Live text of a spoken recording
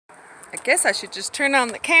I guess I should just turn on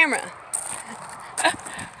the camera.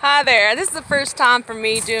 Hi there, this is the first time for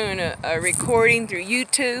me doing a recording through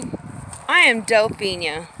YouTube. I am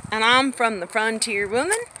Delphina, and I'm from the Frontier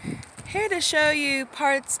Woman, here to show you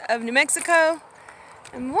parts of New Mexico.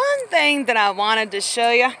 And one thing that I wanted to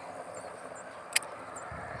show you,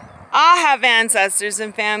 I have ancestors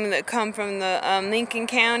and family that come from the Lincoln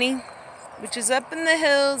County, which is up in the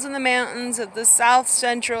hills and the mountains of the south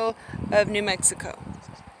central of New Mexico.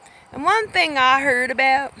 And one thing I heard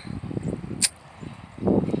about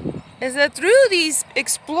is that through these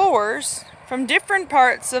explorers from different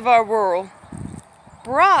parts of our world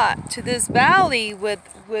brought to this valley with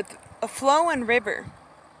a flowing river.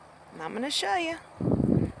 And I'm going to show you.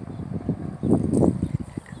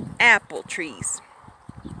 Apple trees.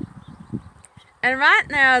 And right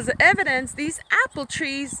now, as evidence, these apple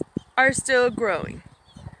trees are still growing.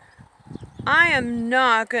 I am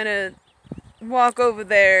not going to walk over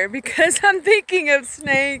there because I'm thinking of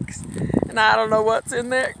snakes and I don't know what's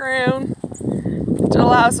in that ground.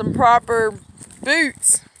 I'll have some proper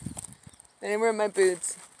boots. I didn't wear my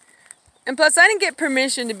boots. And plus I didn't get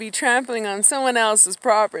permission to be trampling on someone else's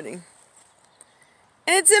property. And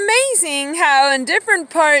it's amazing how in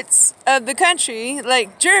different parts of the country,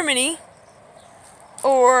 like Germany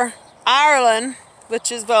or Ireland,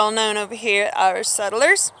 which is well known over here, Irish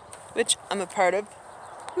settlers, which I'm a part of.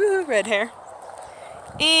 Woohoo, red hair.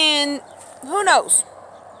 And who knows,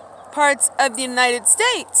 parts of the United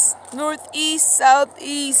States, northeast,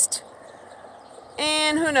 southeast,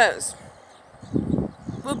 and who knows,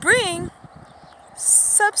 will bring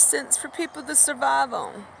substance for people to survive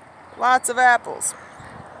on. Lots of apples.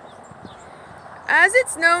 As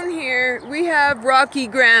it's known here, we have rocky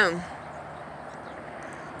ground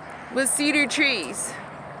with cedar trees.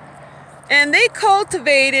 And they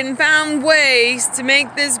cultivated and found ways to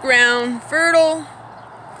make this ground fertile,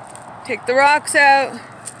 take the rocks out,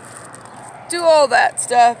 do all that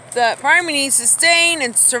stuff that farming needs to sustain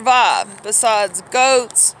and survive. Besides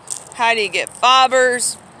goats, how do you get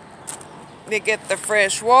bobbers? They get the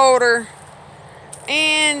fresh water.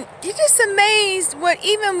 And you're just amazed what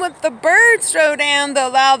even what the birds throw down to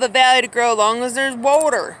allow the valley to grow as long as there's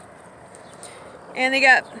water. And they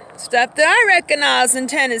got stuff that I recognize in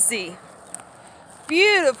Tennessee.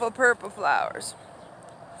 Beautiful purple flowers.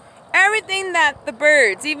 Everything that the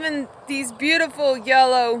birds, even these beautiful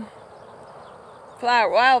yellow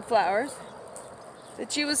wildflowers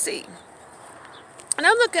that you will see. And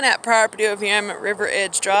I'm looking at property over here. I'm at River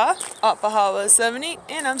Edge Drive off of Highway 70,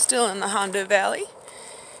 and I'm still in the Hondo Valley.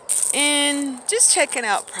 And just checking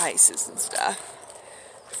out prices and stuff.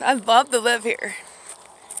 I'd love to live here.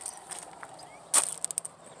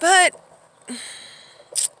 But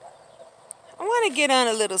I want to get on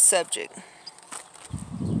a little subject.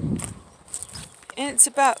 And it's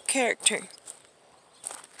about character.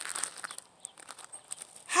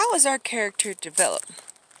 How is our character developed?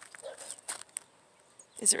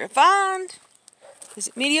 Is it refined? Is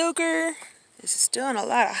it mediocre? Is it still in a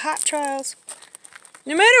lot of hot trials?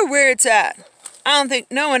 No matter where it's at, I don't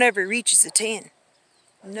think no one ever reaches a 10.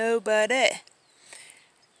 Nobody.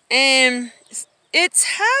 And it's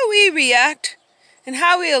how we react and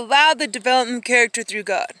how we allow the development of character through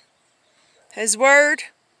God. His Word,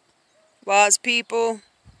 wise people,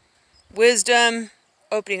 wisdom,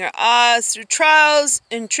 opening our eyes through trials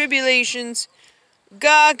and tribulations.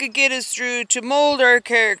 God could get us through to mold our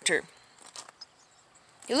character.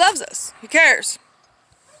 He loves us. He cares.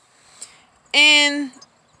 And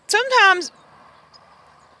sometimes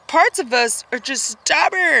parts of us are just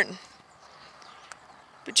stubborn.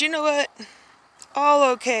 But you know what? All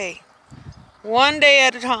okay. One day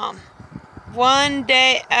at a time. One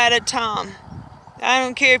day at a time. I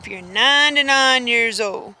don't care if you're 99 years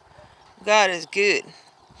old. God is good.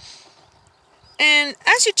 And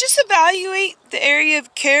as you just evaluate the area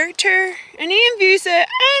of character, and even if you say,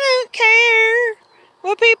 I don't care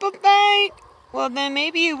what people think, well then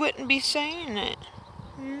maybe you wouldn't be saying it.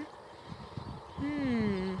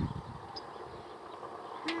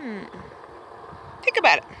 Think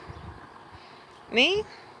about it. Me?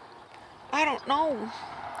 I don't know.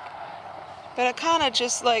 But I kind of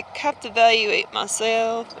just like have to evaluate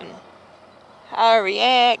myself and how I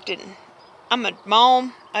react. And I'm a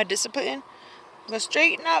mom, I discipline. I'm going to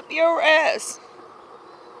straighten up your ass.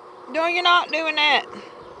 No, you're not doing that.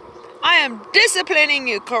 I am disciplining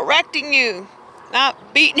you, correcting you,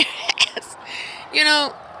 not beating your ass. You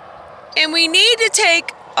know, and we need to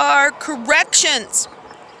take our corrections.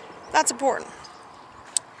 That's important.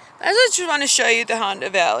 I just want to show you the Hondo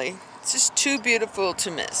Valley. It's just too beautiful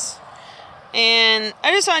to miss. And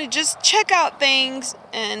I just want to just check out things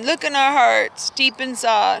and look in our hearts deep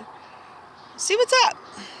inside see what's up.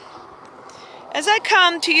 As I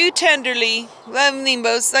come to you tenderly, loving thee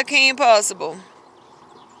most I can possible,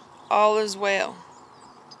 all is well.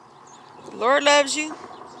 The Lord loves you,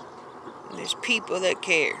 and there's people that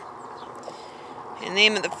care. In the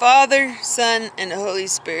name of the Father, Son, and the Holy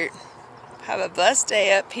Spirit. Have a blessed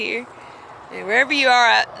day up here, and wherever you are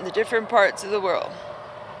at in the different parts of the world.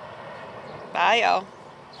 Bye, y'all.